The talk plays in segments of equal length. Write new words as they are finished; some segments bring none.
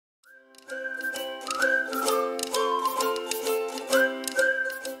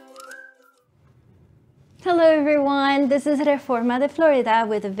this is Reforma de Florida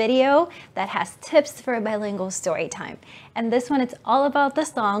with a video that has tips for a bilingual story time. And this one, it's all about the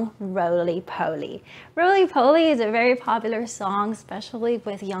song Roly Poly. Roly Poly is a very popular song, especially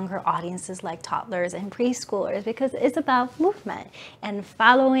with younger audiences like toddlers and preschoolers, because it's about movement and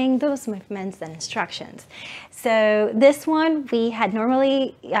following those movements and instructions. So this one, we had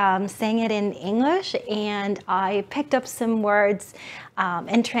normally sang it in English, and I picked up some words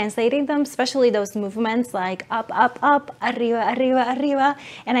and translating them, especially those movements like up, up, up, arriba, arriba, arriba.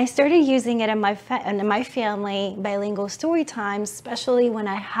 And I started using it in my family bilingual story times, especially when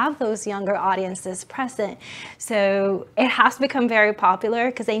I have those younger audiences present. So it has become very popular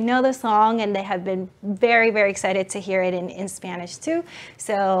because they know the song and they have been very, very excited to hear it in Spanish too.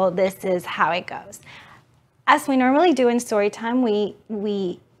 So this is how it goes. As we normally do in story time,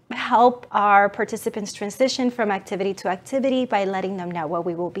 we help our participants transition from activity to activity by letting them know what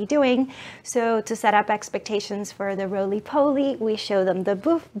we will be doing. So to set up expectations for the roly-poly, we show them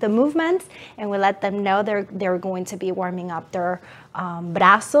the movements, and we let them know they're going to be warming up their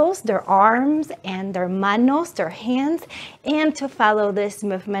brazos, their arms, and their manos, their hands, and to follow this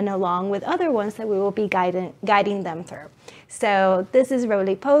movement along with other ones that we will be guiding them through. So this is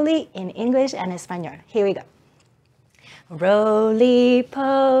roly-poly in English and Español. Here we go. Roly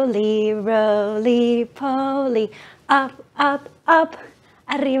poly, roly poly, up, up, up,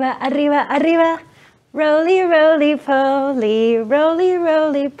 arriba, arriba, arriba. Roly, roly poly, roly,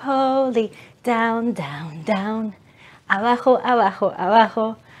 roly poly, down, down, down, abajo, abajo,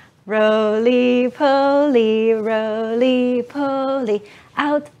 abajo. Roly poly, roly poly,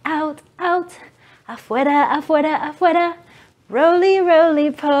 out, out, out, afuera, afuera, afuera. Roly,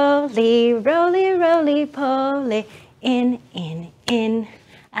 roly poly, roly, roly poly. In,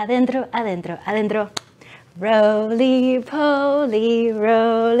 adentro, adentro, adentro. Roly poly,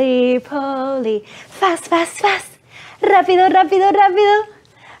 roly poly. Fast, fast, fast. Rápido, rápido, rápido.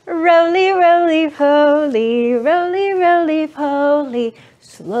 Roly, roly poly, roly, roly poly.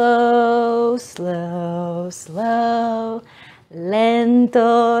 Slow, slow, slow.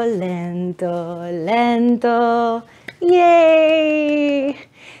 Lento, lento, lento. Yay!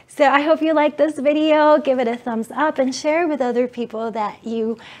 So I hope you like this video. Give it a thumbs up and share with other people that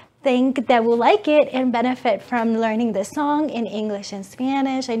you think that will like it and benefit from learning the song in English and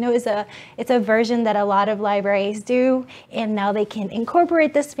Spanish. I know it's a version that a lot of libraries do, and now they can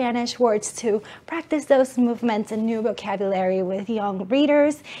incorporate the Spanish words to practice those movements and new vocabulary with young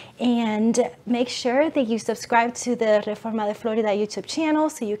readers. And make sure that you subscribe to the Reforma de Florida YouTube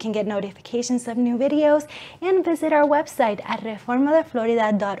channel so you can get notifications of new videos, and visit our website at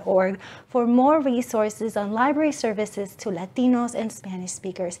reformadeflorida.org for more resources on library services to Latinos and Spanish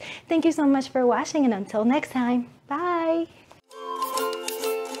speakers. Thank you so much for watching, and until next time, bye!